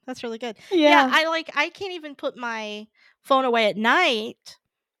That's really good. Yeah, Yeah. I can't even put my phone away at night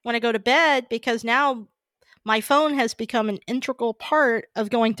when I go to bed because now my phone has become an integral part of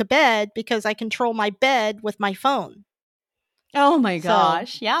going to bed because I control my bed with my phone. Oh my So,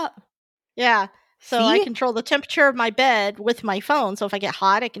 gosh. Yeah. yeah. So I See? control the temperature of my bed with my phone. So if I get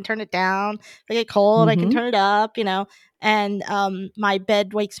hot, I can turn it down. If I get cold, I can Mm-hmm. turn it up, And my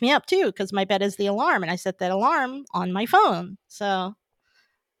bed wakes me up too because my bed is the alarm and I set that alarm on my phone. So,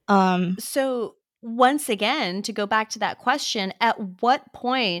 um, So, once again, to go back to that question, at what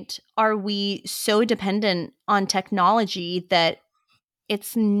point are we so dependent on technology that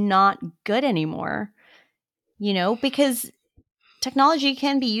it's not good anymore? Because technology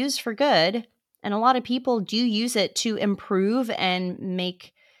can be used for good, and a lot of people do use it to improve and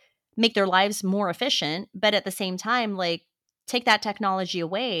make their lives more efficient, but at the same time, like, take that technology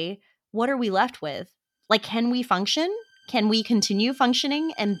away, what are we left with? Like, can we function? Can we continue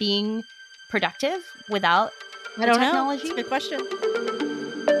functioning and being productive without I the don't know. It's a technology? good question.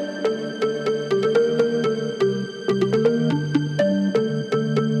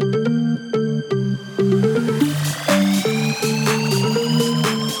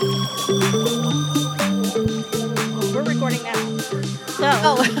 We're recording now. So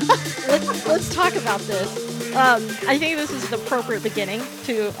Oh, let's talk about this. I think this is the appropriate beginning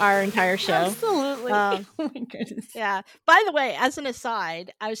to our entire show. absolutely. Um, Oh my goodness. yeah. By the way, as an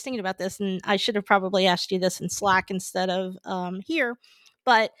aside, I was thinking about this, and I should have probably asked you this in Slack instead of here.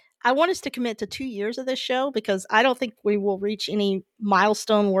 But I want us to commit to 2 years of this show because I don't think we will reach any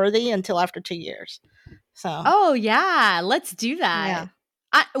milestone worthy until after 2 years. So Oh, yeah. Let's do yeah.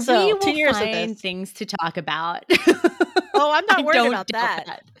 that. We So two will years of find this. things to talk about. Oh, I'm I not worried don't about doubt that.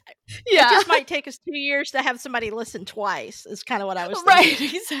 that. It Yeah. just might take us 2 years to have somebody listen twice, is kind of what I was thinking.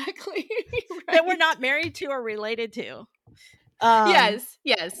 Right. Exactly. That we're Right. not married to or related to. Um, Yes.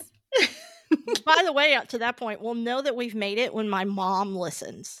 Yes. by the way, up to that point, we'll know that we've made it when my mom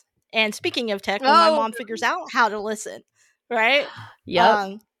listens. And speaking of tech, when my Oh, mom figures out how to listen, right? yep.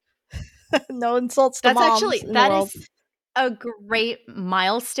 Um, no insults to moms in the That world. is a great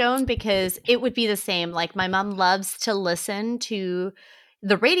milestone because it would be the same. Like, my mom loves to listen to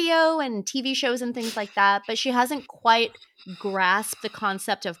the radio and TV shows and things like that, but she hasn't quite grasped the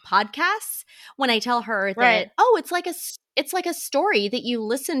concept of podcasts. When I tell her that, Right. oh, it's like a story that you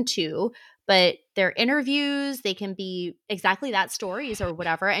listen to, but they're interviews, they can be exactly that, stories or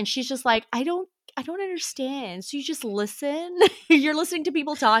whatever, and she's just like, I don't understand. So you just listen? You're listening to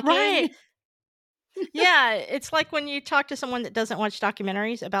people talking? Right. Yeah, it's like when you talk to someone that doesn't watch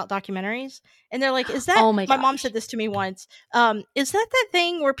documentaries about documentaries, and they're like, "Is that?" Oh my My mom said gosh. this to me once. Is that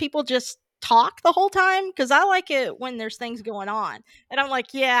thing where people just talk the whole time? Because I like it when there's things going on, and I'm like,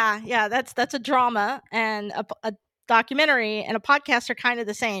 "Yeah, that's a drama, and a documentary and a podcast are kind of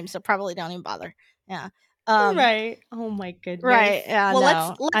the same, so probably don't even bother." Yeah. Um. Right. Oh my goodness. Right. Yeah. Well,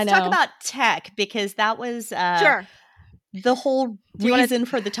 No. I let's talk know. about tech because that was Sure. the whole Do you want to? reason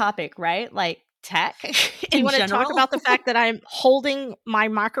for the topic, right? Like, tech Do you in want to talk general. about the fact that I'm holding my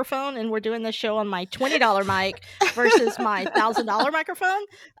microphone and we're doing this show on my $20 mic versus my $1,000 microphone?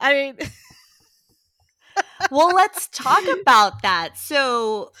 I mean, Well, let's talk about that.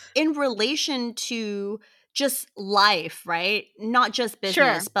 So, in relation to just life, right? Not just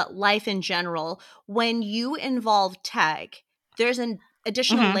business, sure. but life in general. When you involve tech, there's an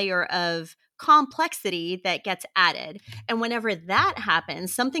additional Mhm. layer of complexity that gets added. And whenever that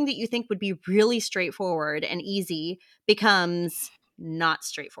happens, something that you think would be really straightforward and easy becomes not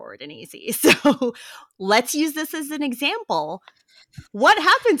straightforward and easy. So, let's use this as an example. What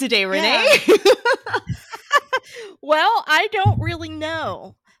happened today, Renee? Yeah. Well, I don't really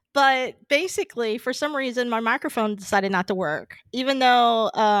know. But basically, for some reason, my microphone decided not to work, even though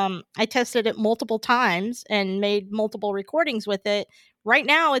I tested it multiple times and made multiple recordings with it. Right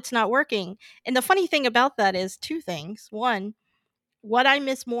now, it's not working. And the funny thing about that is two things. One, what I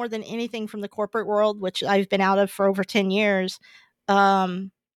miss more than anything from the corporate world, which I've been out of for over 10 years,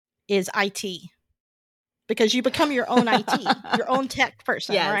 um, is IT. Because you become your own IT, your own tech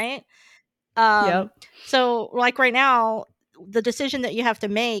person, Yes. right? Um, Yep. so like right now, the decision that you have to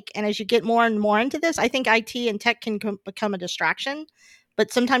make, and as you get more and more into this, I think IT and tech can become a distraction.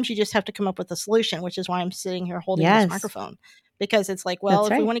 But sometimes you just have to come up with a solution, which is why I'm sitting here holding this Yes. microphone. Because it's like, well,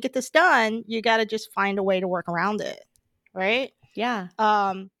 That's if we right. want to get this done, you got to just find a way to work around it, right? Yeah.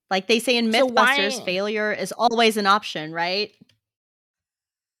 Um, Like they say in so Mythbusters, why failure is always an option, right?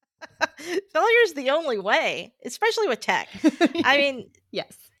 failure is the only way, especially with tech. I mean,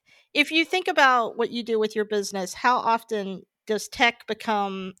 Yes. if you think about what you do with your business, how often does tech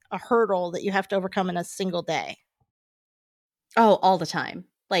become a hurdle that you have to overcome in a single day? Oh, all the time.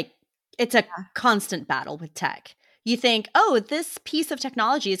 Like, it's a constant battle with tech. You think, oh, this piece of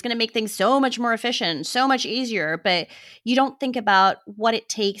technology is going to make things so much more efficient, so much easier, but you don't think about what it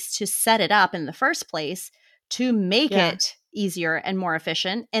takes to set it up in the first place to make Yeah. it easier and more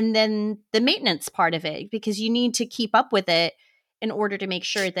efficient. And then the maintenance part of it, because you need to keep up with it in order to make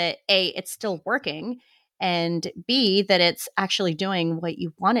sure that A, it's still working, and B, that it's actually doing what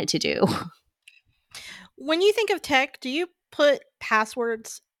you want it to do. When you think of tech, do you put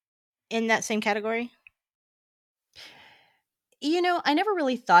passwords in that same category? I never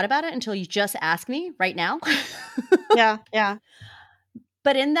really thought about it until you just asked me right now. Yeah, yeah.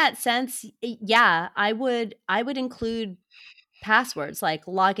 But in that sense, yeah, I would include passwords like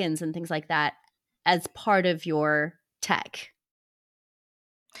logins and things like that as part of your tech.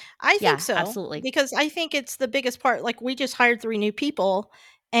 I think Yeah, so, absolutely. because I think it's the biggest part. Like, we just hired 3 new people,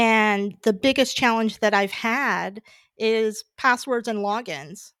 and the biggest challenge that I've had is passwords and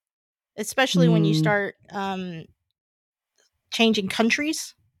logins, especially when you Mm. start, changing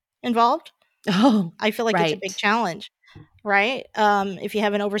countries involved. Oh, I feel like it's a big right. challenge, right? If you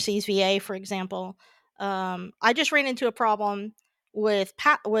have an overseas VA, for example. I just ran into a problem with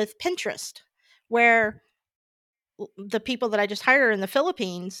Pinterest, where the people that I just hired are in the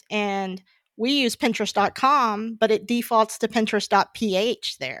Philippines, and we use Pinterest.com, but it defaults to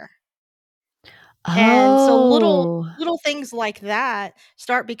Pinterest.ph there. And so Oh, little things like that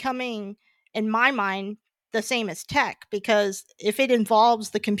start becoming, in my mind, the same as tech, because if it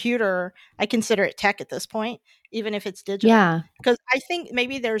involves the computer, I consider it tech at this point, even if it's digital. yeah. Because I think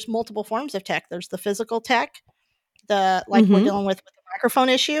maybe there's multiple forms of tech. There's the physical tech, the like we're Mhm. dealing with the microphone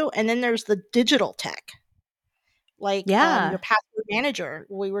issue, and then there's the digital tech, like your Yeah. password manager.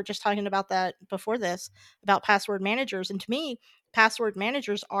 We were just talking about that before this, about password managers, and to me, password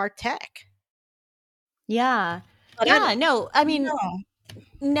managers are tech. Yeah. But I Yeah, don't no, I mean, know.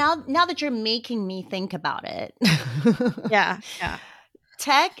 now that you're making me think about it, Yeah, yeah.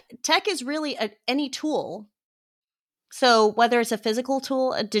 tech is really any tool. So whether it's a physical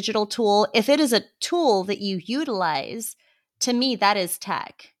tool, a digital tool, if it is a tool that you utilize, to me that is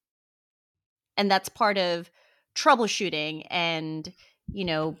tech. And that's part of troubleshooting and, you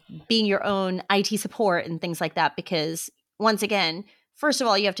know, being your own IT support and things like that, because once again, first of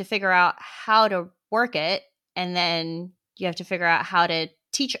all, you have to figure out how to work it, and then you have to figure out how to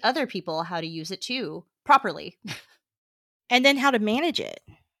teach other people how to use it too properly And then how to manage it.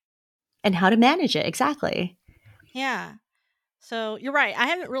 and how to manage it exactly. Yeah. So you're right. I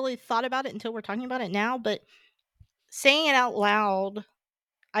haven't really thought about it until we're talking about it now, but saying it out loud,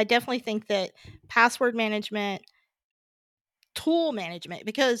 I definitely think that password management, tool management,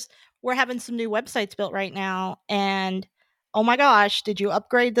 because we're having some new websites built right now, and oh my gosh, did you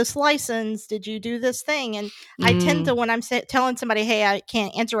upgrade this license? Did you do this thing? And I tend Mm, to, when I'm telling somebody, hey, I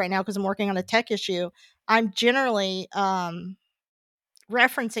can't answer right now because I'm working on a tech issue, I'm generally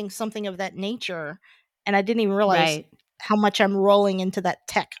referencing something of that nature, and I didn't even realize right. how much I'm rolling into that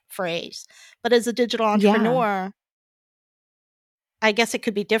tech phrase. But as a digital Yeah. entrepreneur, I guess it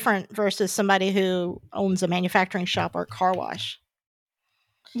could be different versus somebody who owns a manufacturing shop or a car wash.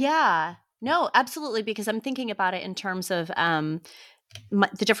 Yeah. No, absolutely, because I'm thinking about it in terms of the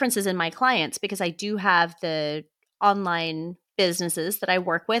differences in my clients, because I do have the online businesses that I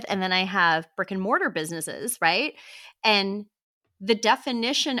work with, and then I have brick and mortar businesses, right? And the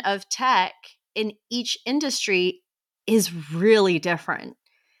definition of tech in each industry is really different.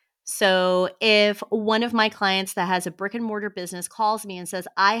 So if one of my clients that has a brick and mortar business calls me and says,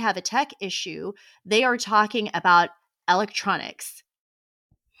 I have a tech issue, they are talking about electronics,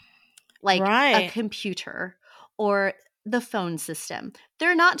 like a Right. computer or the phone system.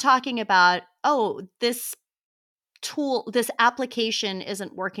 They're not talking about, oh, this tool, this application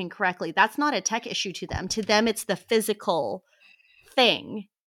isn't working correctly. That's not a tech issue to them. To them, it's the physical thing,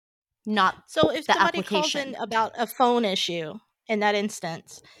 not So if the somebody calls in application. about a phone issue in that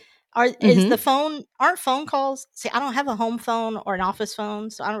instance, Hmm. aren't phone calls, see, I don't have a home phone or an office phone,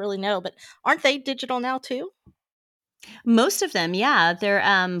 so I don't really know, but aren't they digital now too? Most of them, yeah,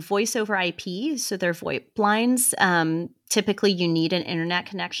 they're voice over IP, so they're VoIP lines. Typically, you need an internet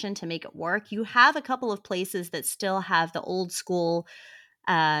connection to make it work. You have a couple of places that still have the old school,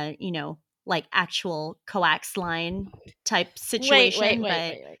 like actual coax line type Wait, wait, situation, wait,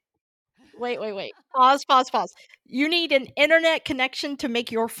 but wait, wait. Wait, wait, wait. Pause, pause, pause. You need an internet connection to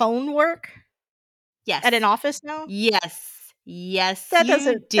make your phone work at an yes, office now? yes, yes, you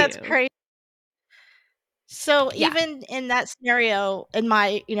That's do. crazy. So Yeah. even in that scenario, in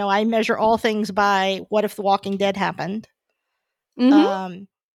my, I measure all things by what if The Walking Dead happened? Hmm. The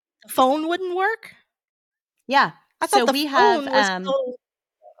phone wouldn't work? Yeah. I thought So the we have phone was so.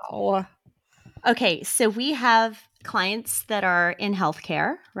 Wow. Okay, so we have clients that are in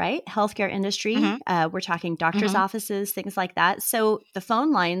healthcare, right? Healthcare industry. Mhm. We're talking doctors' Mhm. offices, things like that. So the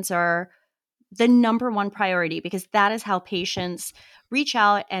phone lines are the number one priority because that is how patients reach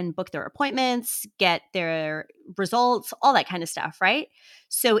out and book their appointments, get their results, all that kind of stuff, right?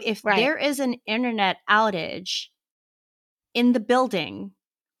 So if Right. there is an internet outage in the building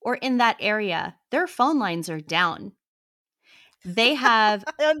or in that area, their phone lines are down. They have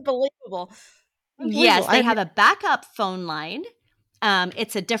Unbelievable. Unbelievable. Yes, they I have a backup phone line.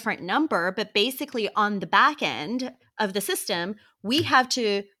 It's a different number, but basically on the back end of the system, we have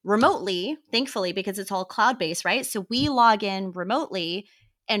to remotely, thankfully, because it's all cloud based, right? So we log in remotely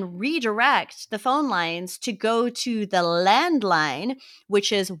and redirect the phone lines to go to the landline,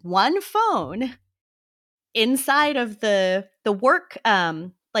 which is one phone inside of the work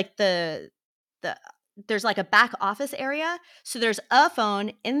like the there's like a back office area. So there's a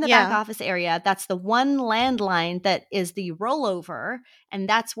phone in the back Yeah. office area. That's the one landline that is the rollover. And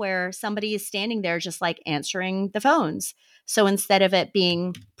that's where somebody is standing there just like answering the phones. So instead of it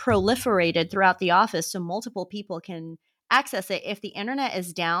being proliferated throughout the office so multiple people can access it, if the internet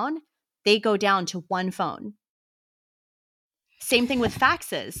is down, they go down to one phone. Same thing with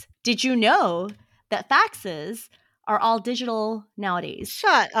faxes. Did you know that faxes are all digital nowadays?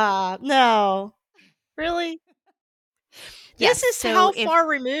 Shut up. No. Really? This Yes. is So how if far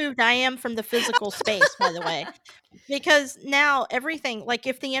removed I am from the physical space, by the way. Because now everything, like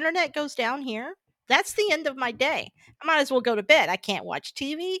if the internet goes down here, that's the end of my day. I might as well go to bed. I can't watch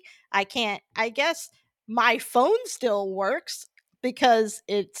TV. I can't, I guess my phone still works because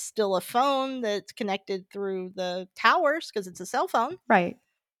it's still a phone that's connected through the towers because it's a cell phone, Right.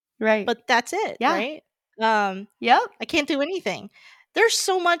 Right. but that's it, Yeah. right? Um, Yep. I can't do anything. There's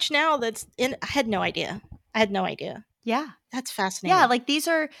so much now that's in, I had no idea. I had no idea. Yeah. That's Yeah, fascinating. like these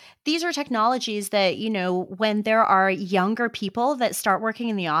are technologies that, when there are younger people that start working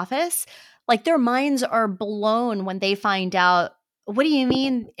in the office, like their minds are blown when they find out, what do you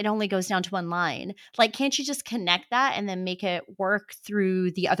mean it only goes down to one line? Like, can't you just connect that and then make it work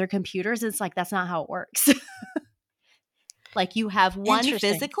through the other computers? It's like that's not how it works. Like you have one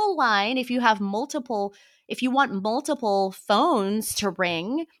Interesting. physical line. If you want multiple phones to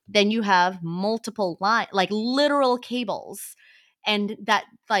ring, then you have multiple line, like literal cables. And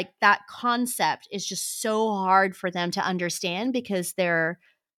that concept is just so hard for them to understand because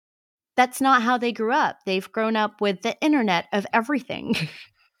that's not how they grew up. They've grown up with the internet of everything.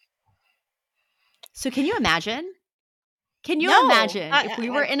 So can you imagine? Can you No, imagine if we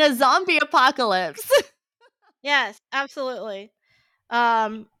were in a zombie apocalypse? yes, absolutely.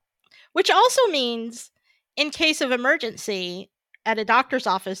 Um, which also means in case of emergency at a doctor's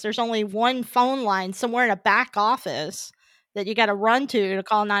office, there's only one phone line somewhere in a back office that you got to run to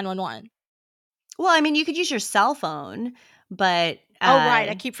call 911. Well, I mean, you could use your cell phone, but Oh, right.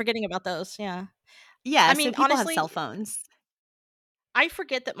 I keep forgetting about those. Yeah. yeah, I so mean, people have cell honestly, phones. I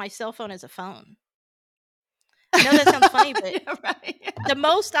forget that my cell phone is a phone. I know that sounds funny, but Yeah, right. the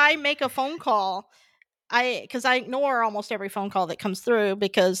most I make a phone call, because I ignore almost every phone call that comes through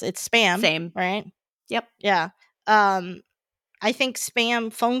because it's spam, Same. right? Yep. Yeah. Um, I think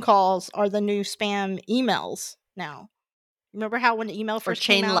spam phone calls are the new spam emails now. Remember how when the email Or first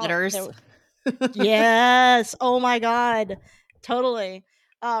came chain out, there letters. was yes. Oh my god. Totally.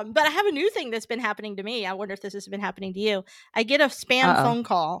 But I have a new thing that's been happening to me. I wonder if this has been happening to you. I get a spam Uh-oh. phone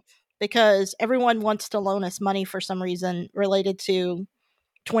call because everyone wants to loan us money for some reason related to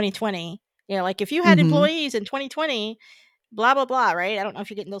 2020. You know, like if you had Mhm. employees in 2020, blah blah blah, right? I don't know if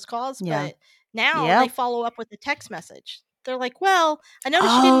you're getting those calls, Yeah. but now they Yep. follow up with a text message. They're like, "Well, I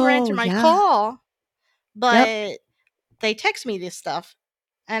noticed you didn't answer Oh, my yeah. call, Yep. but they text me this stuff."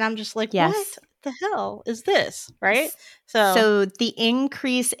 And I'm just like, "What Yes. the hell is this?" Right? S So, so the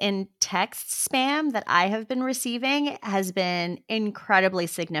increase in text spam that I have been receiving has been incredibly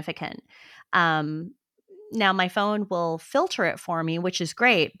significant. Um, Now my phone will filter it for me, which is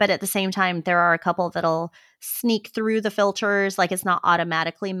great, but at the same time, there are a couple that'll sneak through the filters, like it's not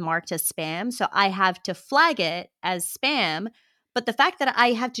automatically marked as spam, so I have to flag it as spam, but the fact that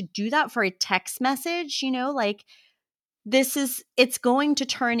I have to do that for a text message, like it's going to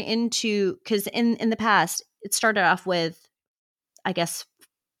turn into, because in the past, it started off with, I guess,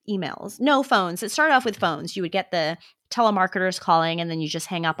 emails. No, phones. It started off with phones. You would get the telemarketers calling and then you just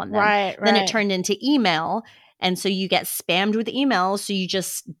hang up on them. right, Then it right. turned into email. And so you get spammed with emails. So you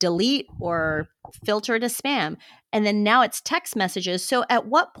just delete or filter it as spam. And then now it's text messages. So at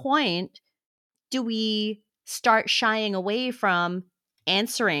what point do we start shying away from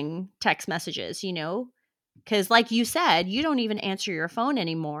answering text messages? Because, like you said, you don't even answer your phone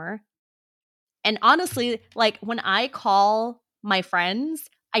anymore. And honestly, like when I call my friends,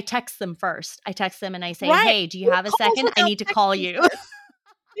 I text them first. I text them and I say, Right. "Hey, do you Who have a calls second? I without need to call texting you." first?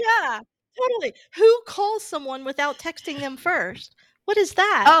 Yeah, totally. Who calls someone without texting them first? What is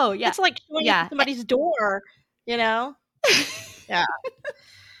that? Oh, yeah. That's like showing up at Yeah. somebody's door, you know? Yeah,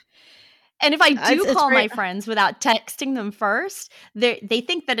 And if I do it's call very my friends without texting them first, they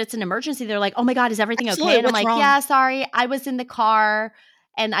think that it's an emergency. They're like, "Oh my god, is everything okay?" absolutely, And I'm what's like, wrong? "Yeah, sorry. I was in the car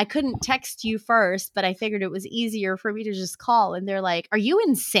and I couldn't text you first, but I figured it was easier for me to just call." And they're like, "Are you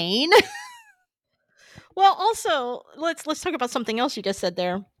insane?" Well, also, let's talk about something else you just said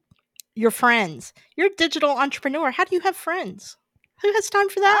there. Your friends. You're a digital entrepreneur. How do you have friends? Who has time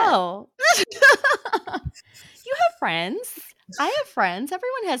for that? Oh. You have friends. I have friends.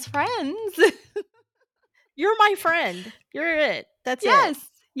 Everyone has friends. You're my friend. You're it. That's it. Yes.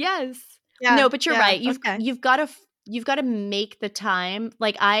 Yes. Yeah, No, but you're yeah, right. okay. You've got to make the time.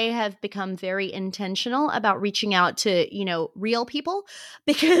 Like I have become very intentional about reaching out to, real people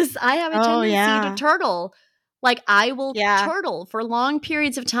because I have a Oh, tendency to yeah. turtle. Like I will Yeah. turtle for long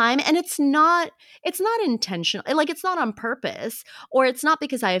periods of time and it's not intentional. Like it's not on purpose or it's not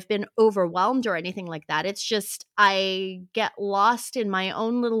because I have been overwhelmed or anything like that. It's just I get lost in my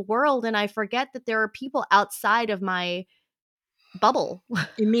own little world and I forget that there are people outside of my bubble.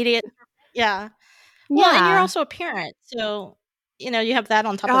 Immediate yeah. Well, and you're Yeah. also a parent, so, you have that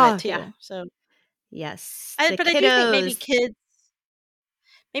on top of it Oh, yeah. too, so Yes. I The but I do think kiddos.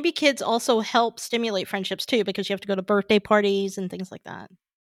 maybe kids also help stimulate friendships too because you have to go to birthday parties and things like that,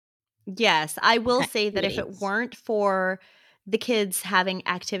 Yes, I will say that if it activities. weren't for the kids having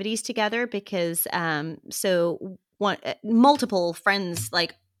activities together because one multiple friends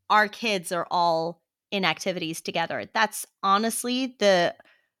like our kids are all in activities together. That's honestly the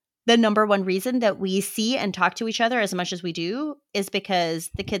number one reason that we see and talk to each other as much as we do is because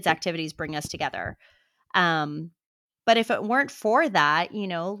the kids activities bring us together. Um but if it weren't for that,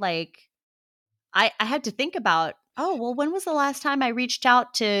 like I had to think about, oh, well, when was the last time I reached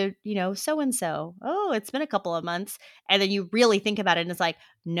out to, so and so? Oh, it's been a couple of months. And then you really think about it and it's like,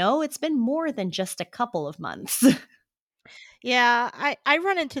 no, it's been more than just a couple of months. Yeah, I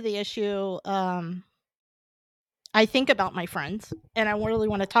run into the issue, I think about my friends, and I really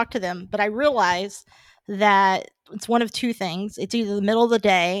wanna talk to them, but I realize that it's one of 2 things. It's either the middle of the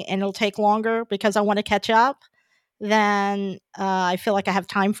day, and it'll take longer because I wanna catch up than, I feel like I have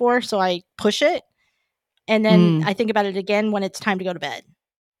time for, so I push it, and then Mm. I think about it again when it's time to go to bed,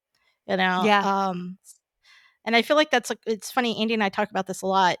 you know? Yeah. And I feel like it's funny, Andy and I talk about this a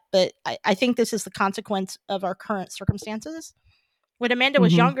lot, but I think this is the consequence of our current circumstances. When Amanda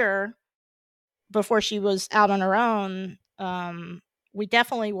was Hmm. younger, before she was out on her own, we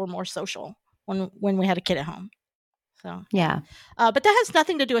definitely were more social when we had a kid at home. So yeah, Yeah. but that has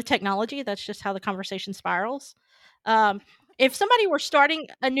nothing to do with technology. That's just how the conversation spirals. Um, if somebody were starting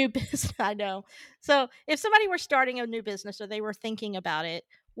a new business, I know. So if somebody were starting a new business or they were thinking about it,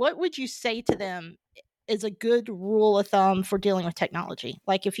 what would you say to them is a good rule of thumb for dealing with technology?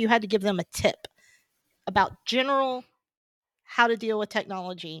 Like if you had to give them a tip about general how to deal with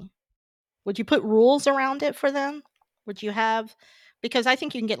technology, would you put rules around it for them? Would you have because I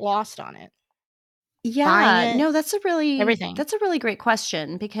think you can get lost on it. Buying Yeah. it, No, everything. that's a really great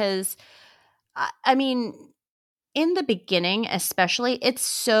question because I mean, in the beginning, especially, it's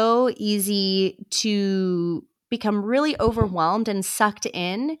so easy to become really overwhelmed and sucked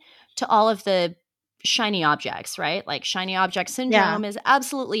in to all of the shiny objects, right? Like shiny object Yeah, syndrome is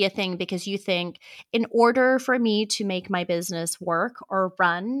absolutely a thing because you think in order for me to make my business work or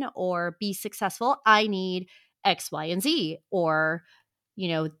run or be successful, I need X, Y, and Z. Or,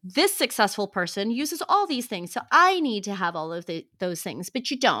 this successful person uses all these things. So I need to have all of those things, but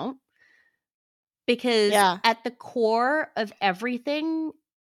you don't because yeah, at the core of everything,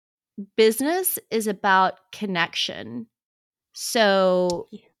 business is about connection. So,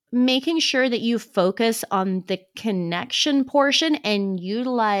 y making sure that you focus on the connection portion and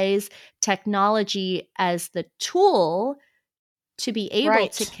utilize technology as the tool to be able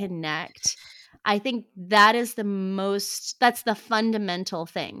to right. connect. I think that's the fundamental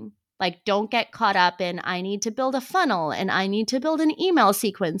thing. Like, don't get caught up in, I need to build a funnel and I need to build an email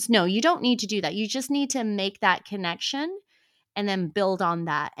sequence. No, you don't need to do that. You just need to make that connection and then build on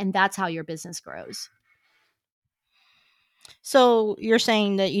that. And that's how your business grows. So, you're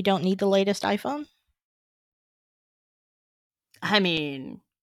saying that you don't need the latest iPhone? I mean,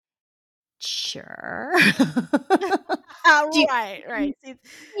 sure. Do you Right, right. See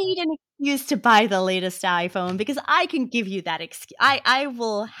need an excuse to buy the latest iPhone? Because I can give you that excuse. I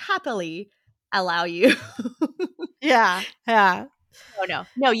will happily. allow you. Yeah, yeah. Oh, no.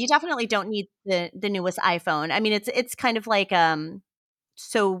 No, you definitely don't need the newest iPhone. I mean, it's kind of like,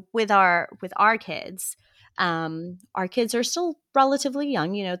 so our kids are still relatively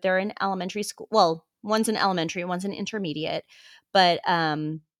young, you know, they're in elementary school. Well, one's in elementary, one's in intermediate, but,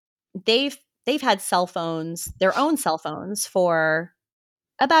 they've they've had cell phones, their own cell phones for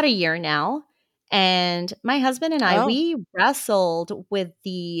about a year now. And my husband and I, Oh, we wrestled with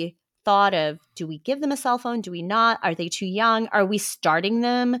the thought of, do we give them a cell phone? Do we not? Are they too young? Are we starting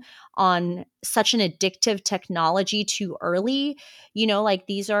them on such an addictive technology too early? You know, like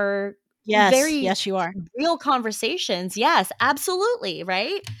these are yes, very yes, you are. real conversations. Yes, absolutely.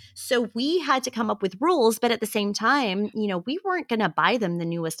 Right. So we had to come up with rules, but at the same time, you know, we weren't going to buy them the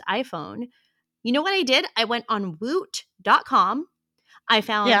newest iPhone. You know what I did? I went on woot.com. I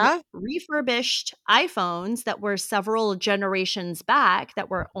found Yeah. refurbished iPhones that were several generations back that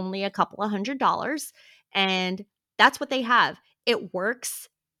were only a couple of $100. And that's what they have. It works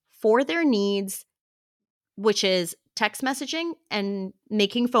for their needs, which is text messaging and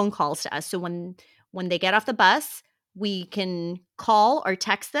making phone calls to us. So when they get off the bus, we can call or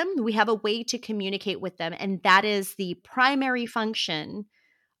text them. We have a way to communicate with them. And that is the primary function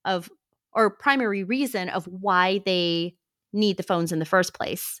of, or primary reason of why they need the phones in the first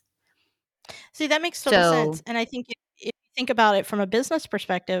place. See, that makes total sense, So and I think if you think about it from a business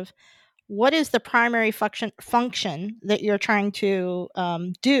perspective, what is the primary function that you're trying to,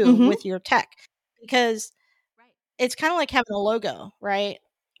 do mhm. with your tech? Because Right. it's kinda like having a logo, right?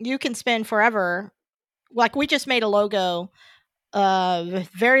 You can spend forever like, we just made a logo, with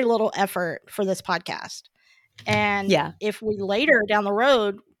very little effort for this podcast. And Yeah. if we later down the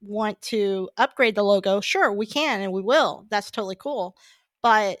road want to upgrade the logo, sure, we can and we will. That's totally cool.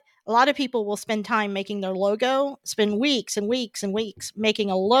 But a lot of people will spend time making their logo, spend weeks and weeks and weeks making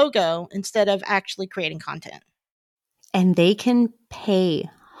a logo instead of actually creating content. And they can pay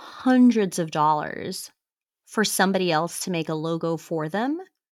hundreds of dollars for somebody else to make a logo for them,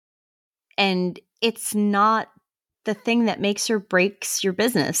 and it's not the thing that makes or breaks your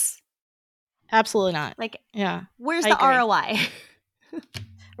business. Absolutely not. Like, Yeah, where's I the agree. ROI?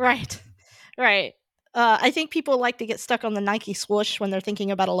 Right. Right. I think people like to get stuck on the Nike swoosh when they're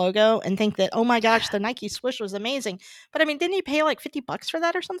thinking about a logo and think that, oh my gosh, the Nike swoosh was amazing. But I mean, didn't he pay like $50 for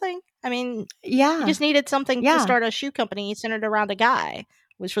that or something? I mean, he Yeah. just needed something to Yeah. start a shoe company centered around a guy,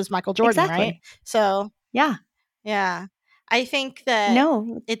 which was Michael Jordan, right? Exactly. So, Yeah. yeah, I think that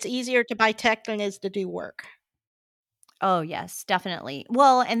No. it's easier to buy tech than it is to do work. Oh, yes, definitely.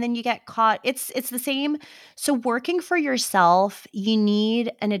 Well, and then you get caught, it's the same. So working for yourself, you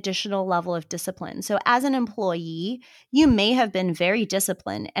need an additional level of discipline. So as an employee, you may have been very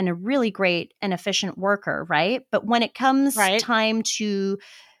disciplined and a really great and efficient worker, right? But when it comes Right. time to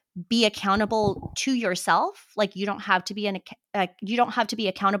be accountable to yourself, like you don't have to be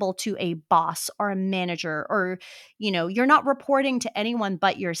accountable to a boss or a manager, or you're not reporting to anyone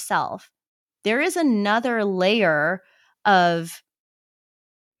but yourself. There is another layer of,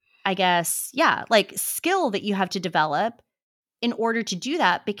 I guess, yeah, like skill that you have to develop in order to do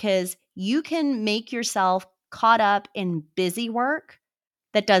that, because you can make yourself caught up in busy work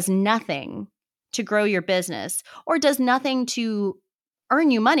that does nothing to grow your business or does nothing to earn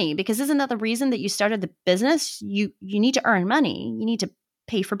you money. Because isn't that the reason that you started the business? You need to earn money. You need to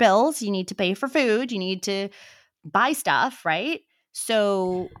pay for bills, you need to pay for food, you need to buy stuff, right?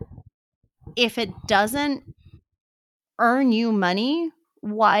 So if it doesn't earn you money,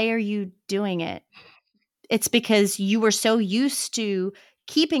 why are you doing it? It's because you were so used to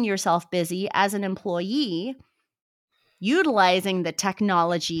keeping yourself busy as an employee, utilizing the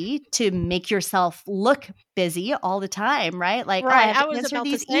technology to make yourself look busy all the time, right? Like, oh, I Right. have I to was answer about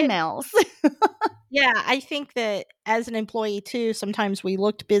to these say, emails. yeah, I think that as an employee too, sometimes we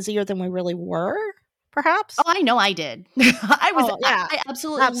looked busier than we really were, Oh, perhaps. I know I did. Oh, yeah, I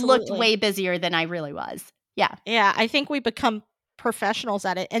absolutely looked absolutely. way busier than I really was. Yeah. Yeah, I think we become professionals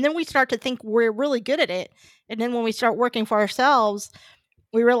at it, and then we start to think we're really good at it, and then when we start working for ourselves,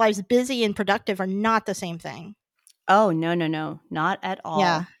 we realize busy and productive are not the same thing. Oh, no, no, no, not at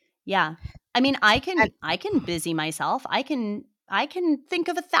Yeah, all. Yeah. I mean, I can and I can busy myself. I can think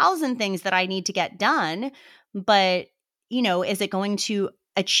of 1,000 things that I need to get done, but, is it going to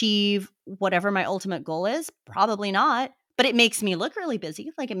achieve whatever my ultimate goal is? Probably not, but it makes me look really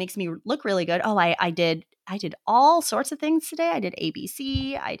busy. Like, it makes me look really good. Oh, I did all sorts of things today. I did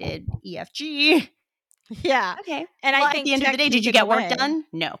ABC, I did EFG. yeah, Okay. and I Well, at think the end of the tech day, can did you get in the get work way. done?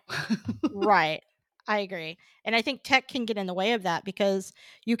 No. Right. I agree. And I think tech can get in the way of that because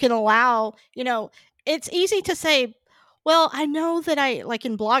you can allow, it's easy to say, Well, I know that I like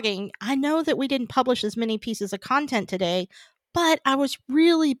in blogging, I know that we didn't publish as many pieces of content today, but I was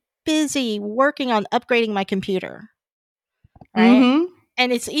really busy working on upgrading my computer, right? Mhm.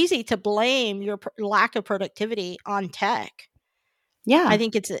 And it's easy to blame your lack of productivity on tech. I Yeah.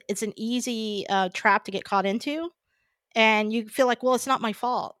 think it's an easy trap to get caught into, and you feel like, well, it's not my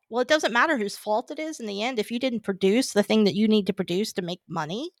fault. Well, it doesn't matter whose fault it is in the end. If you didn't produce the thing that you need to produce to make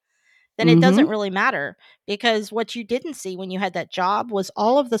money, then it doesn't Mhm. really matter, because what you didn't see when you had that job was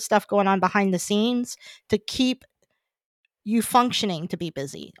all of the stuff going on behind the scenes to keep you functioning to be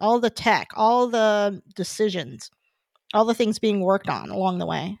busy. All the tech, all the decisions, all the things being worked on along the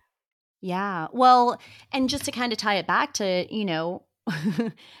way. Yeah. Well, and just to kind of tie it back to,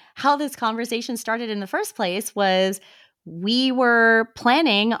 how this conversation started in the first place was we were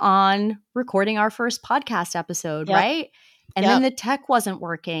planning on recording our first podcast episode, Yep. right? And then Yep. the tech wasn't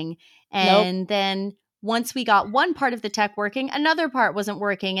working. Nope. And then once we got one part of the tech working, another part wasn't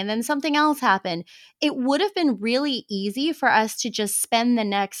working. And then something else happened. It would have been really easy for us to just spend the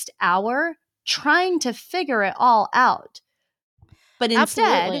next hour trying to figure it all out. But instead,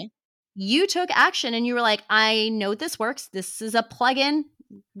 Absolutely. you took action and you were like, I know this works. This is a plugin.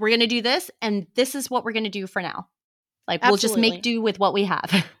 We're going to do this. And this is what we're going to do for now. Like, we'll just make Absolutely. do with what we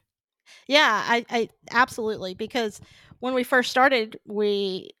have. Yeah, I absolutely, because when we first started,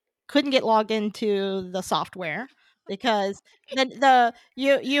 we couldn't get logged into the software because the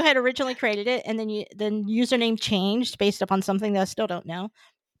you had originally created it, and then username changed based upon something that I still don't know.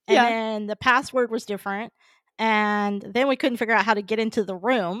 And Yeah. then the password was different, and then we couldn't figure out how to get into the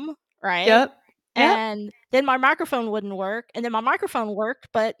room, right? Yep. Yep. And then my microphone wouldn't work, and then my microphone worked,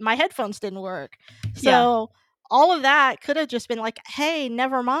 but my headphones didn't work. Yeah. So all of that could have just been like, "Hey,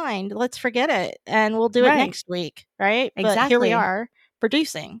 never mind. Let's forget it, and we'll do it Right. next week," right? But here we Exactly. are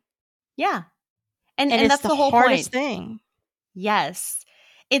producing, Yeah. And and and it's that's the the whole hardest point. thing. Yes.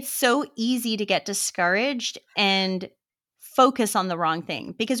 It's so easy to get discouraged and focus on the wrong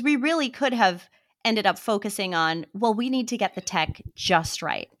thing because we really could have ended up focusing on, well, we need to get the tech just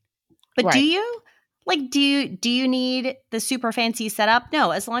right. But do Right. you? Like, do you need the super fancy setup?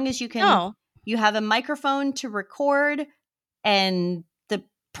 No, as long as No, you have a microphone to record and the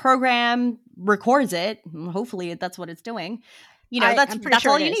program records it, hopefully that's what it's doing. That's I'm pretty that's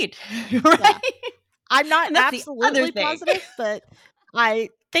sure all it you is. need, right? Yeah. I'm not And that's the other absolutely thing. positive, but I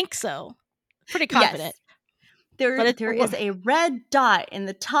think so. Pretty confident. Yes. There But it's there is a red dot in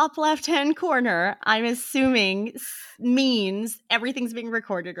the top left-hand corner. I'm assuming means everything's being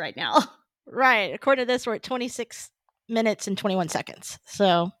recorded right now. right. According to this, we're at 26 minutes and 21 seconds.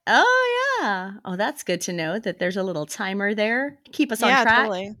 So, Oh, yeah. Oh, that's good to know that there's a little timer there to keep us on yeah, track.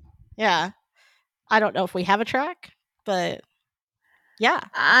 totally. Yeah. I don't know if we have a track, but yeah,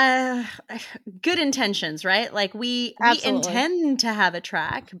 Uh, good intentions, right? Like we absolutely. intend to have a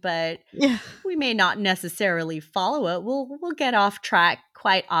track, but Yeah. we may not necessarily follow it. We'll get off track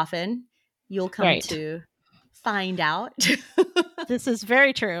quite often. You'll come Right. to find out. This is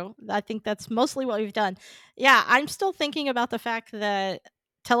very true. I think that's mostly what we've done. Yeah, I'm still thinking about the fact that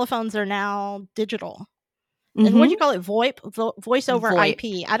telephones are now digital. And what do you Mhm. call it? Voice over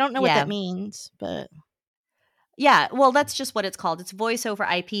VoIP. IP. I don't know what that Yeah. means, but Yeah, well, that's just what it's called. It's voice over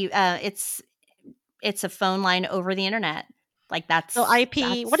IP. It's a phone line over the internet. Like so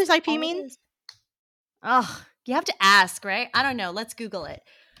IP, what that's does IP all it mean? is. Oh, you have to ask, right? I don't know. Let's Google it.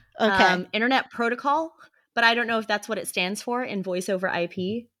 Okay. Internet protocol, but I don't know if that's what it stands for in voice over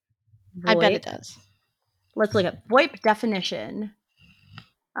IP. I bet it VoIP. does. Let's look at VoIP definition.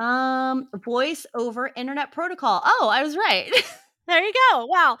 Voice over internet protocol. Oh, I was right. There you go.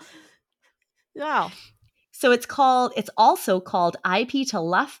 Wow. Wow. So it's also called IP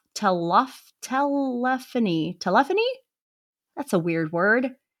telephony. Telephony? That's a weird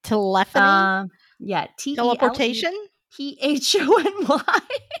word. Telephony? Um, yeah, Teleportation? TELEPHONY.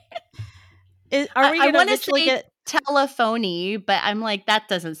 Are we I going to want to eventually say get telephony, but I'm like, that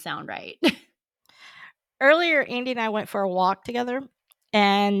doesn't sound right. earlier Andy and I went for a walk together,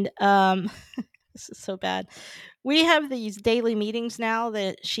 and this is so bad. We have these daily meetings now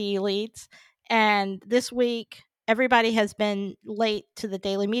that she leads, and this week everybody has been late to the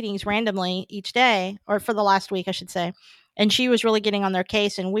daily meetings randomly each day, or for the last week I should say. And she was really getting on their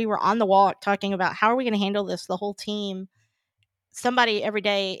case, and we were on the walk talking about how are we going to handle this, the whole team. Somebody every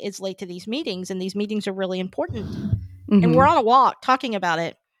day is late to these meetings, and these meetings are really important. And we're Mhm. on a walk talking about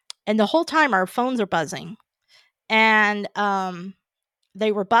it, and the whole time our phones are buzzing. And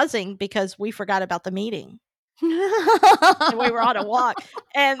they were buzzing because we forgot about the meeting, and we were on a walk.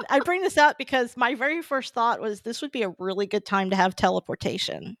 And I bring this up because my very first thought was this would be a really good time to have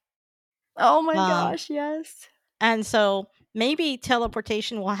teleportation. Oh my Um, gosh, yes. And so maybe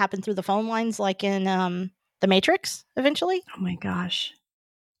teleportation will happen through the phone lines like in the Matrix eventually. Oh my gosh.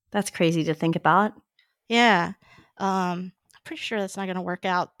 That's crazy to think about. Yeah. I'm pretty sure that's not going to work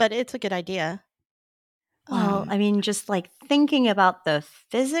out, but it's a good idea. Well, Um, I mean, just like thinking about the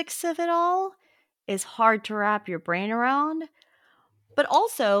physics of it all is hard to wrap your brain around. But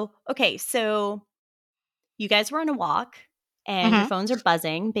also, okay, so you guys were on a walk and your mhm. phones are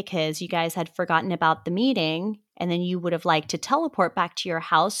buzzing because you guys had forgotten about the meeting. And then you would have liked to teleport back to your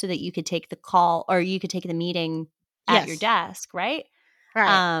house so that you could take the call or you could take the meeting at your Yes. desk, right?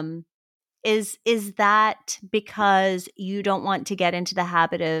 Right. Um, is that because you don't want to get into the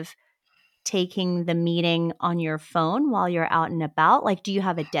habit of taking the meeting on your phone while you're out and about? Like, do you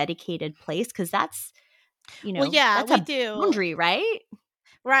have a dedicated place? Because that's, Well, yeah, that's we a do. boundary, right?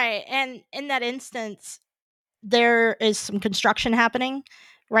 Right. And in that instance, there is some construction happening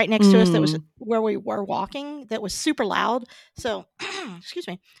right next to us that was Mm, where we were walking that was super loud. So, excuse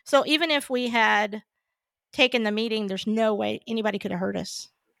me. So even if we had taken the meeting, there's no way anybody could have heard us.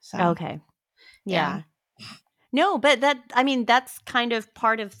 So, okay. yeah. Yeah. No, but I mean, that's kind of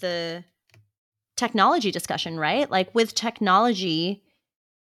part of the technology discussion, right? Like with technology,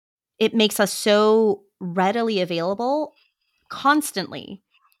 it makes us so readily available constantly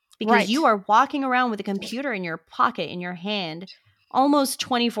because you Right. are walking around with a computer in your pocket, in your hand, almost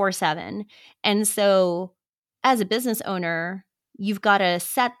 24/7. And so, as a business owner, you've got to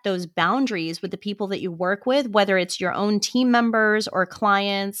set those boundaries with the people that you work with, whether it's your own team members or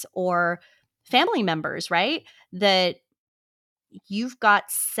clients or family members, right? That you've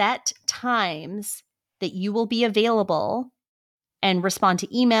got set times that you will be available and respond to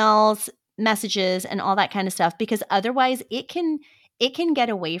emails, messages and all that kind of stuff because otherwise it can get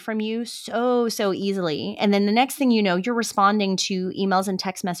away from you so easily. And then the next thing you know, you're responding to emails and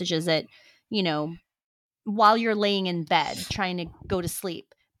text messages at, you know, while you're laying in bed trying to go to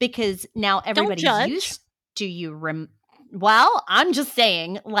sleep because now Don't everybody's judge. used to you well, I'm just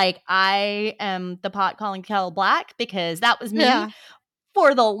saying, like, I am the pot calling kettle black because that was me Yeah.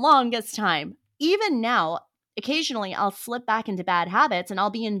 for the longest time. Even now, occasionally I'll slip back into bad habits and I'll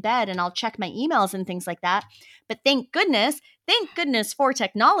be in bed and I'll check my emails and things like that. But thank goodness for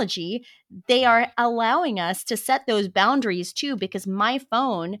technology, they are allowing us to set those boundaries too because my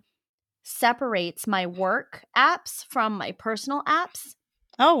phone separates my work apps from my personal apps.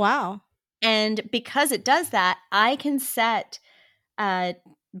 Oh, wow. And because it does that, I can set uh,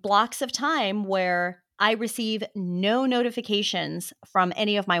 blocks of time where I receive no notifications from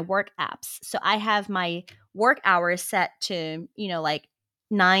any of my work apps. So I have my work hours set to, like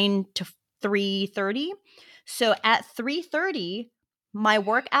 9 to 3:30. So at 3:30, my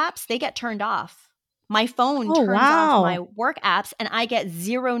work apps, they get turned off. My phone Oh, turns off my wow. work apps and I get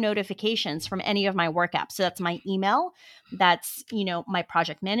zero notifications from any of my work apps. So that's my email, that's, my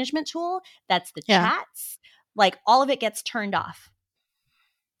project management tool, that's the Yeah. chats, like all of it gets turned off.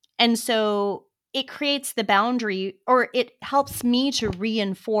 And so it creates the boundary or it helps me to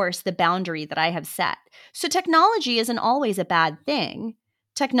reinforce the boundary that I have set. So technology isn't always a bad thing.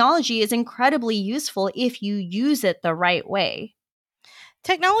 Technology is incredibly useful if you use it the right way.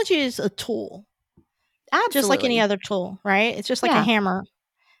 Technology is a tool, just like any Absolutely. other tool, right? It's just like a Yeah. hammer.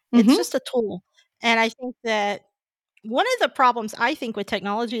 It's Mhm. just a tool. And I think that one of the problems I think with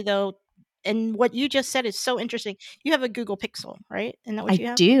technology though, and what you just said is so interesting. You have a Google Pixel, right? Isn't that what I you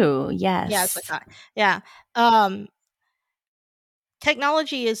have? do. Yeah, that's what Yes. I thought. Yeah. Um,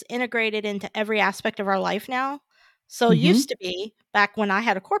 Technology is integrated into every aspect of our life now. So it Mhm. used to be back when I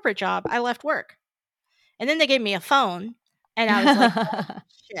had a corporate job, I left work. And then they gave me a phone, and I was like, "Oh,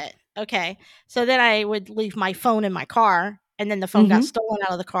 shit, okay." So then I would leave my phone in my car, and then the phone got Mhm. stolen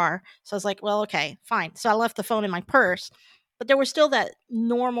out of the car. So I was like, "Well, okay, fine." So I left the phone in my purse, but there was still that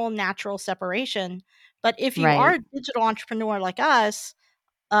normal, natural separation. But if you are Right. a digital entrepreneur like us,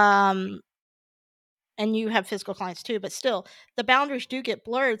 um, and you have physical clients too, but still, the boundaries do get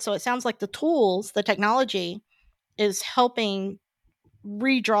blurred. So it sounds like the tools, the technology is helping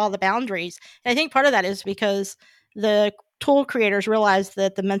redraw the boundaries. And I think part of that is because the tool creators realize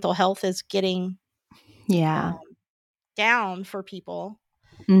that the mental health is getting Yeah. um, down for people.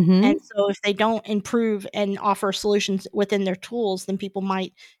 And Mhm. so if they don't improve and offer solutions within their tools, then people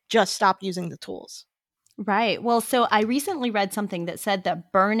might just stop using the tools. Right. Well, so I recently read something that said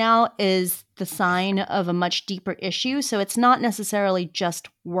that burnout is the sign of a much deeper issue. So it's not necessarily just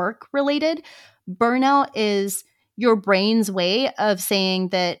work related. Burnout is your brain's way of saying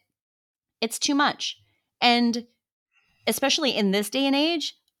that it's too much. And especially in this day and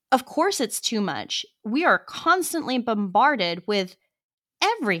age, of course it's too much. We are constantly bombarded with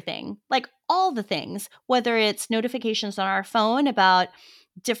everything, like all the things, whether it's notifications on our phone about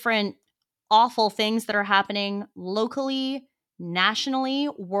different awful things that are happening locally, nationally,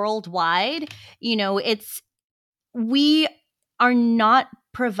 worldwide. It's we are not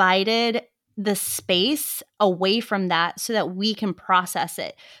provided the space away from that so that we can process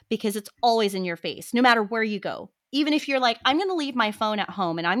it, because it's always in your face, no matter where you go. Even if you're like, I'm going to leave my phone at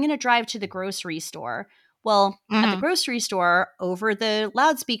home and I'm going to drive to the grocery store. Well, at the Mhm. grocery store, over the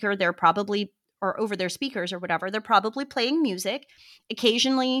loudspeaker, they're probably, or over their speakers or whatever, they're probably playing music.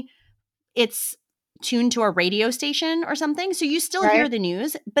 Occasionally, it's tuned to a radio station or something. So you still hear Right? the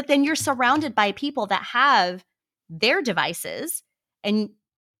news, but then you're surrounded by people that have their devices. And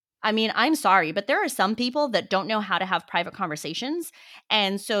I mean, I'm sorry, but there are some people that don't know how to have private conversations.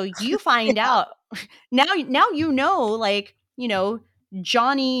 And so you find Yeah. out now like,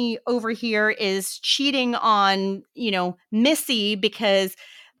 Johnny over here is cheating on, Missy because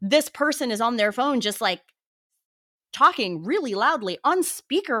this person is on their phone just like talking really loudly on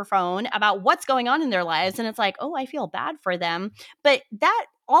speakerphone about what's going on in their lives, and it's like, oh, I feel bad for them. But that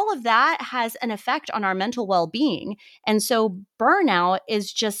all of that has an effect on our mental well-being, and so burnout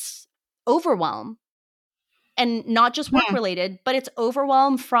is just overwhelm, and not just work Hmm. related, but it's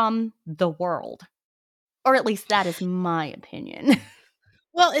overwhelm from the world, or at least that is my opinion.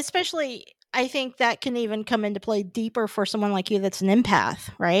 Well, especially I think that can even come into play deeper for someone like you that's an empath,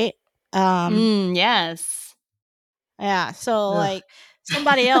 right? Um, Yes. yeah, so, Ugh. like,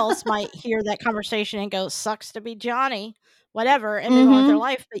 somebody else might hear that conversation and go, "Sucks to be Johnny," whatever, and move on with their Mm-hmm.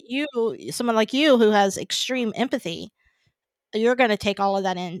 life, but someone like you who has extreme empathy, you're gonna take all of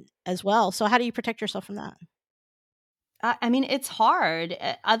that in as well, so how do you protect yourself from that? I mean, it's hard,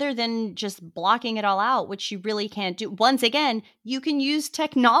 other than just blocking it all out, which you really can't do. Once again, you can use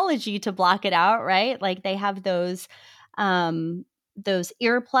technology to block it out, right? Like they have those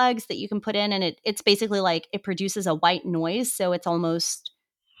earplugs that you can put in, and it's basically like it produces a white noise, so it almost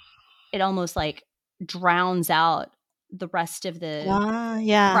like drowns out the rest of the Ah,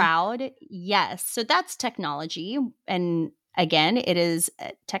 yeah. crowd. Yes, so that's technology, and again, it is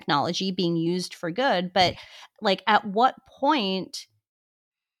technology being used for good. But like, at what point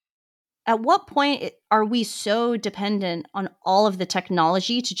are we so dependent on all of the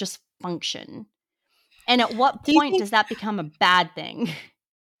technology to just function? And at what Do you point think does that become a bad thing?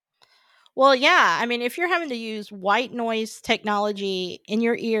 Well, yeah, I mean, if you're having to use white noise technology in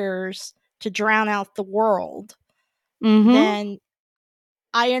your ears to drown out the world, Mhm. then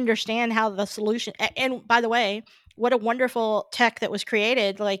I understand how the solution and by the way, what a wonderful tech that was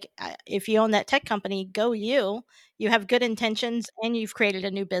created, like, if you own that tech company, go you. You have good intentions and you've created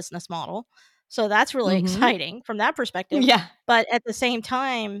a new business model. So that's really Mhm. exciting from that perspective, Yeah, but at the same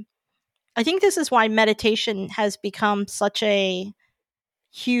time, I think this is why meditation has become such a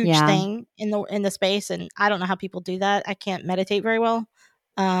huge yeah. thing in the space, and I don't know how people do that. I can't meditate very well,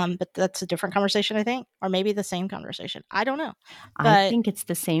 but that's a different conversation, I think, or maybe the same conversation. I don't know, I but think it's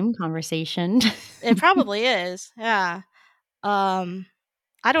the same conversation. it probably is. Yeah. Um,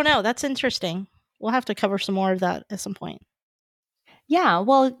 I don't know. That's interesting. We'll have to cover some more of that at some point. Yeah,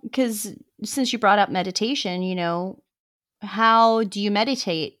 well, because since you brought up meditation, how do you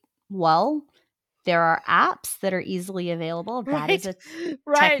meditate? Well, there are apps that are easily available. That is Right. a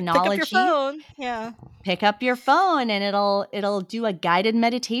Right. Pick up your technology. phone. Yeah. Pick up your phone and it'll do a guided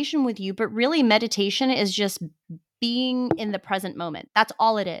meditation with you, but really meditation is just being in the present moment. That's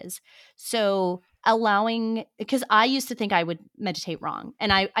all it is. So allowing, because I used to think I would meditate wrong.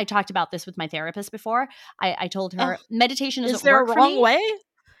 And I talked about this with my therapist before. I told Oh, her meditation is doesn't there a work for wrong me. way?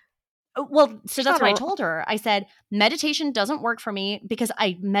 Well, so There's that's not what I a told her. I said, meditation doesn't work for me because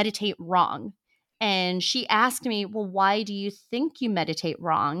I meditate wrong. And she asked me, well, why do you think you meditate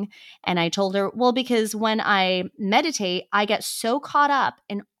wrong? And I told her, well, because when I meditate, I get so caught up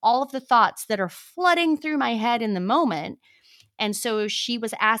in all of the thoughts that are flooding through my head in the moment. And so she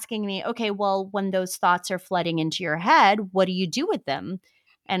was asking me, okay, well, when those thoughts are flooding into your head, what do you do with them?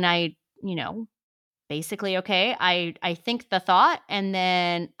 And I, basically, okay, I think the thought and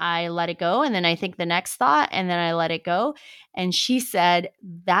then I let it go, and then I think the next thought and then I let it go. And she said,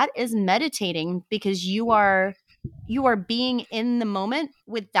 that is meditating, because you are being in the moment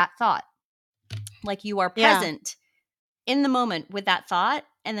with that thought. Like, you are Yeah. present in the moment with that thought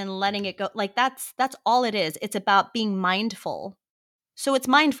and then letting it go. Like, that's all it is. It's about being mindful. So it's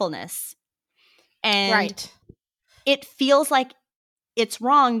mindfulness. And Right. it feels like it's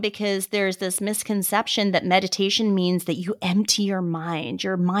wrong because there's this misconception that meditation means that you empty your mind.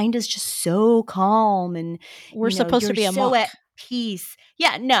 Your mind is just so calm, and We're supposed to you're be a so at monk. peace.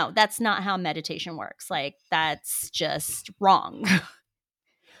 Yeah, no, that's not how meditation works. Like, that's just wrong.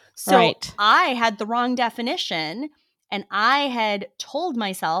 So Right. I had the wrong definition and I had told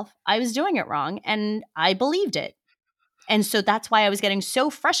myself I was doing it wrong and I believed it. And so that's why I was getting so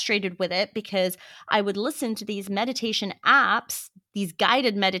frustrated with it because I would listen to these meditation apps, these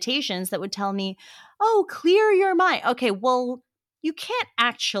guided meditations that would tell me, oh, clear your mind. Okay, well, you can't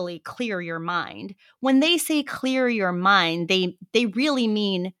actually clear your mind. When they say clear your mind, they really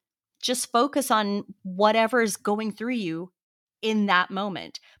mean just focus on whatever's going through you in that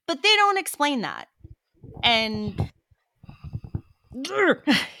moment. But they don't explain that. And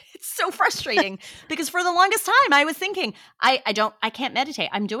it's so frustrating because for the longest time I was thinking I can't meditate.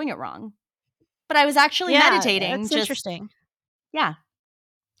 I'm doing it wrong. But I was actually Yeah, meditating it's just interesting. yeah.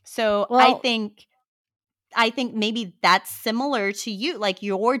 So Well, I think maybe that's similar to you. Like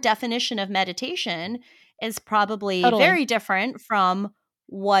your definition of meditation is probably totally. very different from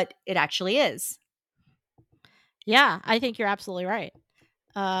what it actually is. Yeah, I think you're absolutely right.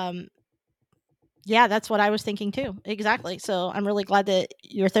 Um, yeah, that's what I was thinking too. Exactly. So I'm really glad that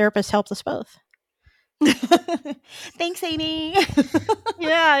your therapist helped us both. Thanks, Amy.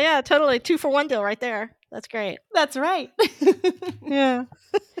 Yeah, yeah, totally. 2 for 1 deal right there. That's great. That's right. Yeah.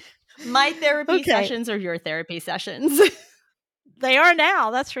 My therapy Okay. sessions are your therapy sessions. They are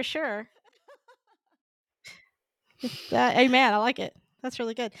now, that's for sure. That amen, I like it. That's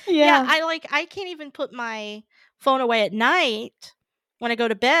really good. Yeah, Yeah. I can't even put my phone away at night when I go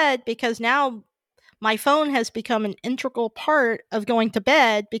to bed because now my phone has become an integral part of going to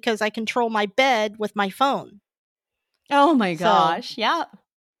bed because I control my bed with my phone. Oh my So, gosh. Yeah.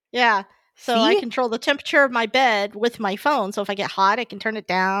 yeah. So I See? control the temperature of my bed with my phone. So if I get hot, I can turn it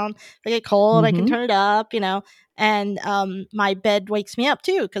down. If I get cold, I can Mhm. turn it up, you know. And my bed wakes me up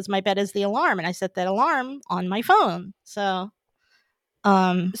too because my bed is the alarm, and I set that alarm on my phone. So,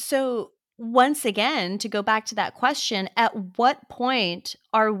 um, So, once again, to go back to that question, at what point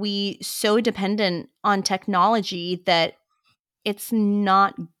are we so dependent on technology that it's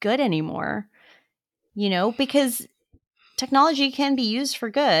not good anymore? You know, because technology can be used for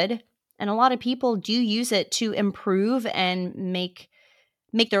good, and a lot of people do use it to improve and make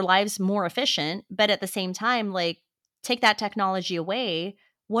their lives more efficient, but at the same time, like, take that technology away,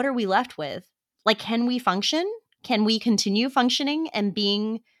 what are we left with? Like, can we function? Can we continue functioning and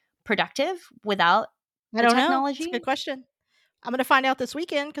being productive without I the don't know. It's a technology? good question. I'm gonna find out this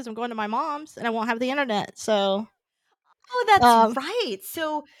weekend because I'm going to my mom's and I won't have the internet. So, Oh, that's um, right.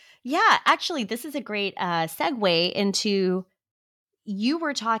 So, yeah, actually, this is a great segue into you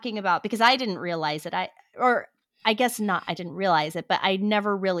were talking about because I didn't realize it. Or I guess not, I didn't realize it, but I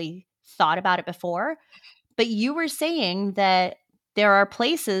never really thought about it before. But you were saying that there are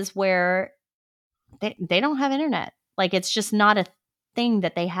places where they don't have internet. Like, it's just not a thing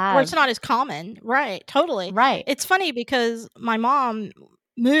that they where it's have. not as common, right? Totally. Right. It's funny because my mom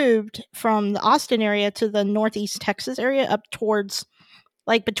moved from the Austin area to the Northeast Texas area up towards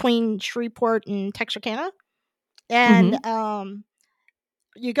like between Shreveport and Texarkana, and Mhm.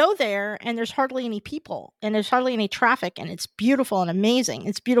 you go there and there's hardly any people and there's hardly any traffic and it's beautiful and amazing.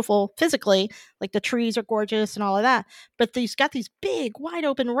 It's beautiful physically, like the trees are gorgeous and all of that. But these got these big, wide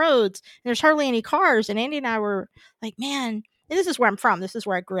open roads and there's hardly any cars. And Andy and I were like, man, and this is where I'm from. This is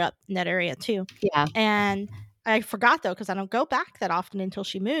where I grew up in that area too. Yeah. And I forgot though, because I don't go back that often until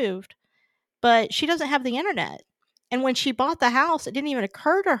she moved. But she doesn't have the internet. And when she bought the house, it didn't even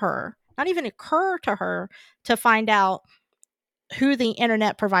occur to her, not even occur to her to find out who the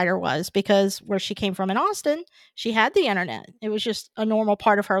internet provider was because where she came from in Austin, she had the internet. It was just a normal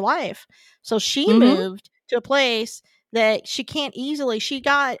part of her life. So she Mhm. moved to a place that she can't easily she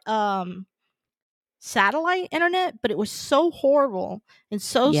got satellite internet, but it was so horrible and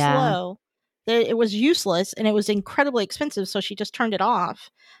so Yeah. slow that it was useless and it was incredibly expensive, so she just turned it off.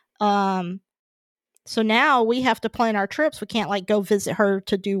 Um so now we have to plan our trips. We can't like go visit her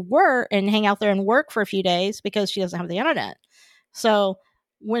to do work and hang out there and work for a few days because she doesn't have the internet. So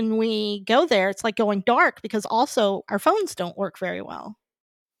when we go there, it's like going dark because also our phones don't work very well.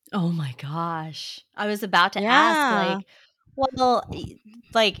 Oh my gosh. I was about to ask, Yeah. like, well,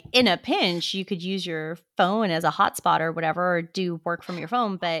 like in a pinch, you could use your phone as a hotspot or whatever, or do work from your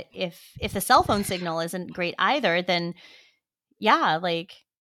phone. But if the cell phone signal isn't great either, then yeah, like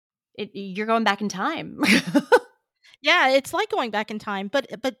you're going back in time. Yeah, it's like going back in time, but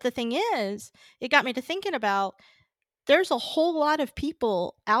the thing is, it got me to thinking about there's a whole lot of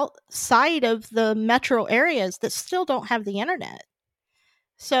people outside of the metro areas that still don't have the internet.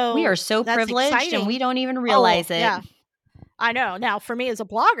 We are So so that's privileged, and we exciting. don't even Oh, realize it. yeah. I know. Now, for me as a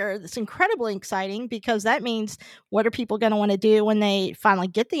blogger, that's incredibly exciting because that means what are people going to want to do when they finally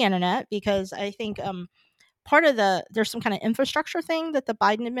get the internet? Because I think part of there's some kind of infrastructure thing that the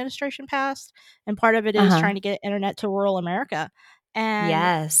Biden administration passed, and part of it is Uh-huh. trying to get internet to rural America. And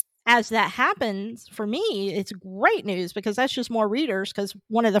Yes. as that happens, for me, it's great news because that's just more readers. Because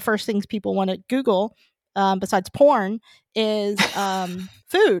one of the first things people want to Google, besides porn, is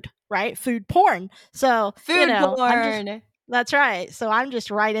food, right? Food porn. So, Food I'm just, porn. that's right. So I'm just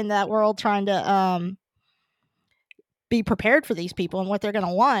right in that world trying to be prepared for these people and what they're going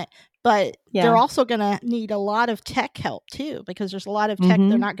to want. But they're Yeah. also going to need a lot of tech help too, because there's a lot of tech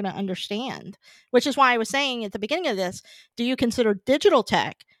they're Mhm. not going to understand, which is why I was saying at the beginning of this, do you consider digital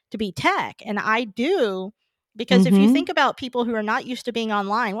tech to be tech? And I do, because if you think Mhm. about people who are not used to being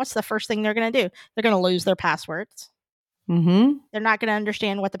online, what's the first thing they're going to do? They're going to lose their passwords. Mhm. They're not going to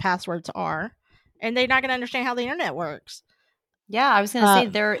understand what the passwords are, and they're not going to understand how the internet works. Yeah, I was gonna Uh, say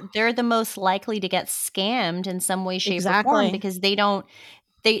they're the most likely to get scammed in some way, shape, or form exactly. because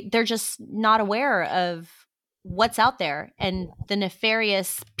they're just not aware of what's out there and the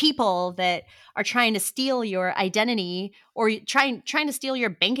nefarious people that are trying to steal your identity or trying to steal your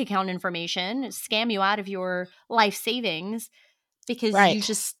bank account information, scam you out of your life savings because you Right.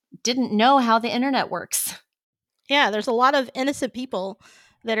 just didn't know how the internet works. Yeah, there's a lot of innocent people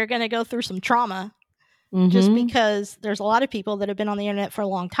that are going to go through some trauma just Mhm. because there's a lot of people that have been on the internet for a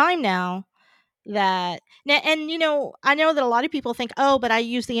long time now and I know that a lot of people think, "Oh, but I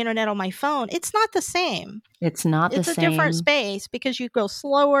use the internet on my phone." It's not the same. It's not the It's a different same. space because you go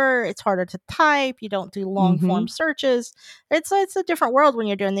slower, it's harder to type, you don't do long form Mhm. searches. It's a different world when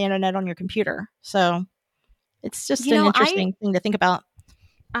you're doing the internet on your computer. So, it's just You an know, I interesting thing to think about.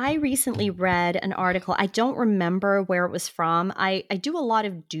 I recently read an article. I don't remember where it was from. I do a lot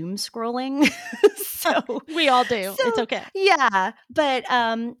of doom scrolling. so We all do. It's so okay. yeah, but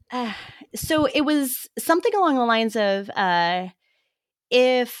so it was something along the lines of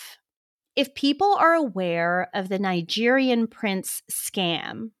if people are aware of the Nigerian prince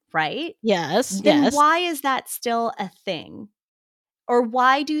scam, right? Yes, Then yes. why is that still a thing? Or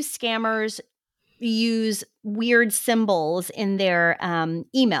why do scammers use weird symbols in their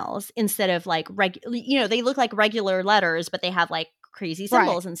emails instead of like they look like regular letters but they have like crazy Right,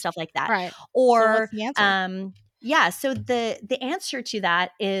 symbols and stuff like that, right. So what's or the answer? yeah, so the answer to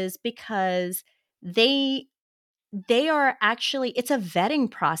that is because they they are actually, it's a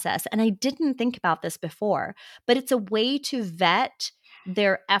vetting process, and I didn't think about this before, but it's a way to vet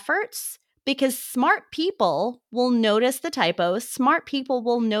their efforts because smart people will notice the typos. Smart people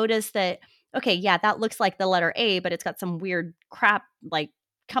will notice that, okay, yeah, that looks like the letter A, but it's got some weird crap like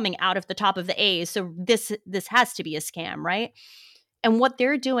coming out of the top of the A, so this has to be a scam, right? And what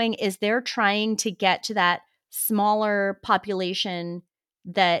they're doing is they're trying to get to that smaller population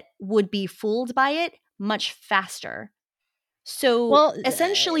that would be fooled by it much faster. So Well,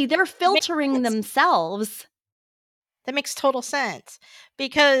 essentially, they're it makes filtering sense. themselves. That makes total sense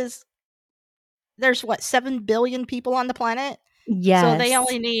because there's what, 7 billion people on the planet? So they Yes.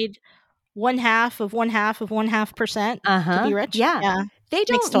 only need one half of one half of one half percent to Uh-huh. be rich? Yeah. Yeah, They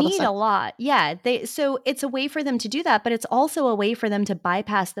makes don't total need a sense. lot. Yeah, they so it's a way for them to do that, but it's also a way for them to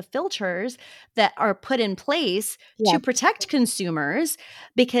bypass the filters that are put in place Yeah, to protect consumers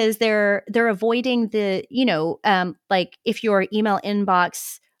because they're avoiding the, like if your email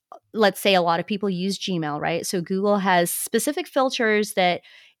inbox, let's say a lot of people use Gmail, right? So Google has specific filters that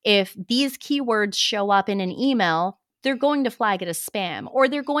if these keywords show up in an email, they're going to flag it as spam, or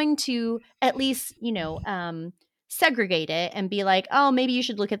they're going to at least, segregate it and be like, oh, maybe you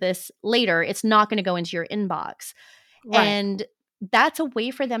should look at this later. It's not going to go into your inbox. right. And that's a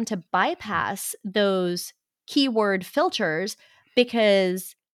way for them to bypass those keyword filters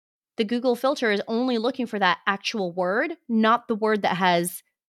because the Google filter is only looking for that actual word, not the word that has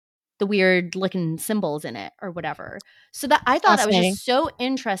the weird looking symbols in it or whatever. So that I thought that was Fascinating. just so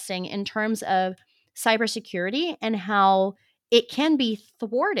interesting in terms of cybersecurity and how it can be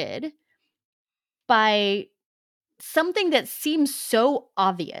thwarted by something that seems so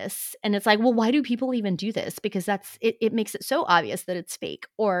obvious. And it's like, well, why do people even do this? Because it makes it so obvious that it's fake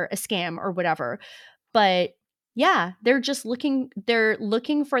or a scam or whatever. But yeah, they're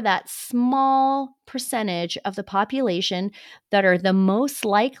looking for that small percentage of the population that are the most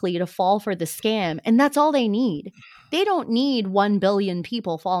likely to fall for the scam, and that's all they need. They don't need 1 billion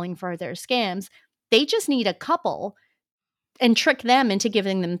people falling for their scams. They just need a couple and trick them into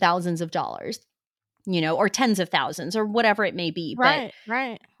giving them thousands of dollars, or tens of thousands or whatever it may be. But Right,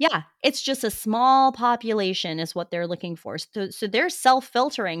 right. yeah, it's just a small population is what they're looking for. So they're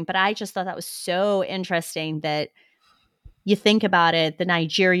self-filtering, but I just thought that was so interesting that you think about it, the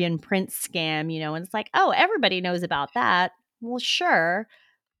Nigerian prince scam, and it's like, oh, everybody knows about that. Well, sure.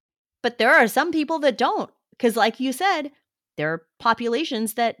 But there are some people that don't Because, like you said, there are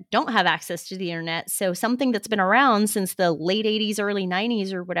populations that don't have access to the internet. So something that's been around since the late 80s, early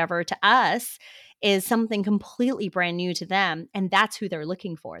 90s, or whatever to us is something completely brand new to them. And that's who they're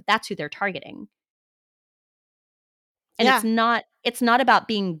looking for. That's who they're targeting. And Yeah, it's not about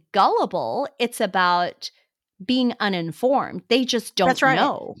being gullible. It's about being uninformed. They just that's don't right.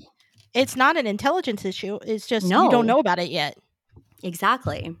 know. It's not an intelligence issue. It's just you don't No, know about it yet.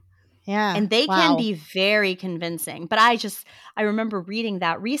 exactly. Yeah. And they can Wow. be very convincing. But I remember reading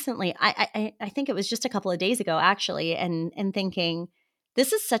that recently. I think it was just a couple of days ago, actually, and thinking,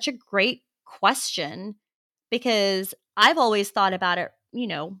 this is such a great question, because I've always thought about it,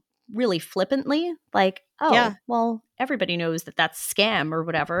 really flippantly, like, oh, Yeah. well, everybody knows that that's scam or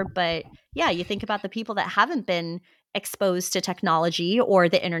whatever. But yeah, you think about the people that haven't been exposed to technology or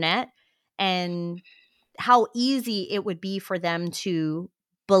the internet, and how easy it would be for them to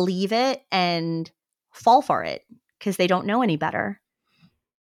believe it and fall for it because they don't know any better.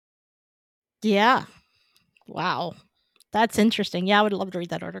 Yeah. Wow. That's interesting. Yeah, I would love to read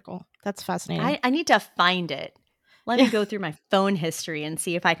that article. That's fascinating. I need to find it. Let me Yeah. go through my phone history and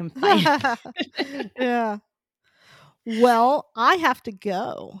see if I can find it. Yeah. Well, I have to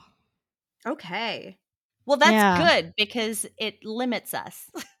go. Okay. Well, that's Yeah. good because it limits us.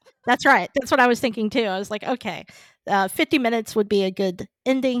 That's right. That's what I was thinking too. I was like, okay, 50 minutes would be a good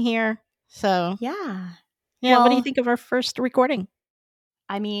ending here. So, Yeah. yeah, what do you Well, think of our first recording?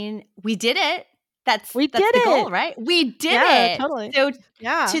 I mean, we did it. That's We that's did the goal, it. right? We did Yeah, it. totally. So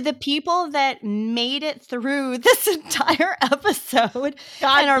Yeah. to the people that made it through this entire episode and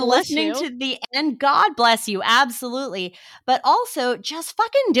God are bless listening you. to the end, God bless you, absolutely. But also just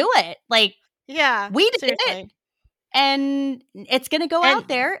fucking do it. Like, Yeah, we did it, seriously. and it's going to go And out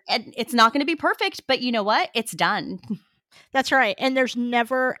there, and it's not going to be perfect, but you know what? It's done. that's right. And there's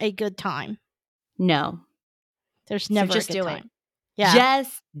never a good time. No. There's So never a just good do it. time. Yeah.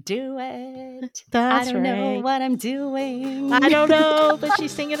 Just do it. I That's don't know right. what I'm doing. I don't know, but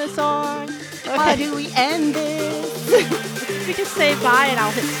she's singing a song. How Okay. do we end this? We can say bye and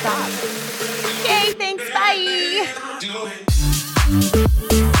I'll hit stop. Okay, thanks. Bye.